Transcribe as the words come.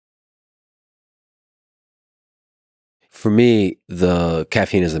For me, the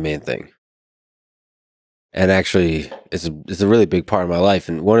caffeine is the main thing. And actually, it's a really big part of my life.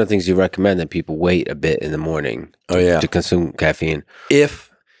 And one of the things you recommend that people wait a bit in the morning to consume caffeine.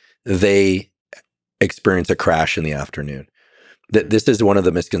 If they experience a crash in the afternoon. This is one of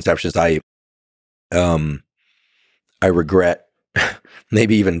the misconceptions I regret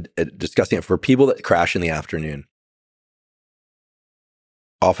maybe even discussing it. For people that crash in the afternoon,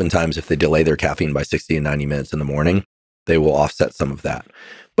 oftentimes if they delay their caffeine by 60 and 90 minutes in the morning, they will offset some of that.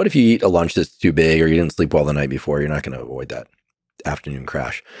 But if you eat a lunch that's too big or you didn't sleep well the night before, you're not going to avoid that afternoon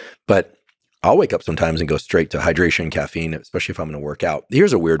crash. But I'll wake up sometimes and go straight to hydration and caffeine, especially if I'm going to work out.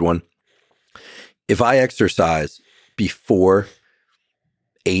 Here's a weird one. If I exercise before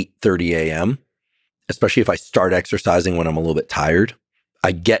 8:30 a.m., especially if I start exercising when I'm a little bit tired,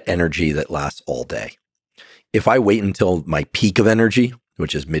 I get energy that lasts all day. If I wait until my peak of energy,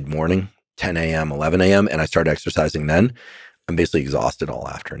 which is mid-morning, 10 a.m., 11 a.m., and I start exercising then, I'm basically exhausted all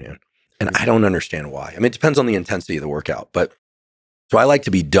afternoon. And I don't understand why. I mean, it depends on the intensity of the workout. But so I like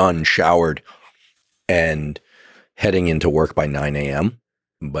to be done, showered, and heading into work by 9 a.m.,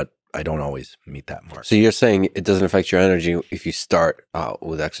 but I don't always meet that mark. So you're saying it doesn't affect your energy if you start out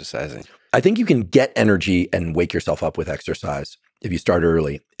with exercising? I think you can get energy and wake yourself up with exercise if you start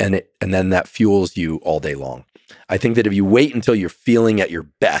early, and then that fuels you all day long. I think that if you wait until you're feeling at your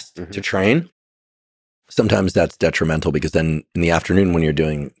best to train, sometimes that's detrimental, because then in the afternoon when you're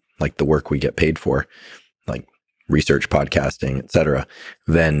doing like the work we get paid for, like research, podcasting, et cetera,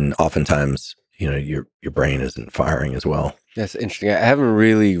 then oftentimes, your brain isn't firing as well. That's interesting. I haven't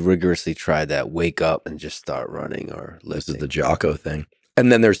really rigorously tried that. Wake up and just start running or lifting. This is the Jocko thing.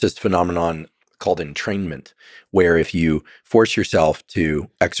 And then there's this phenomenon called entrainment, where if you force yourself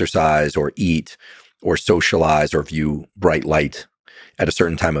to exercise or eat or socialize or view bright light at a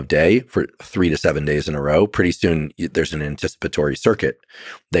certain time of day for 3 to 7 days in a row, pretty soon there's an anticipatory circuit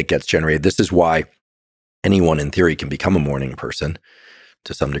that gets generated. This is why anyone in theory can become a morning person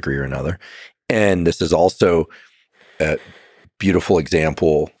to some degree or another. And this is also a beautiful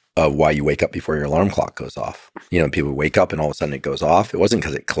example of why you wake up before your alarm clock goes off. People wake up and all of a sudden it goes off. It wasn't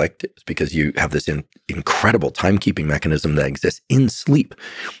because it clicked. It's because you have this incredible timekeeping mechanism that exists in sleep.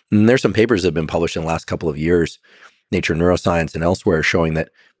 And there's some papers that have been published in the last couple of years, Nature Neuroscience and elsewhere, showing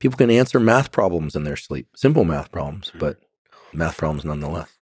that people can answer math problems in their sleep. Simple math problems, but math problems nonetheless.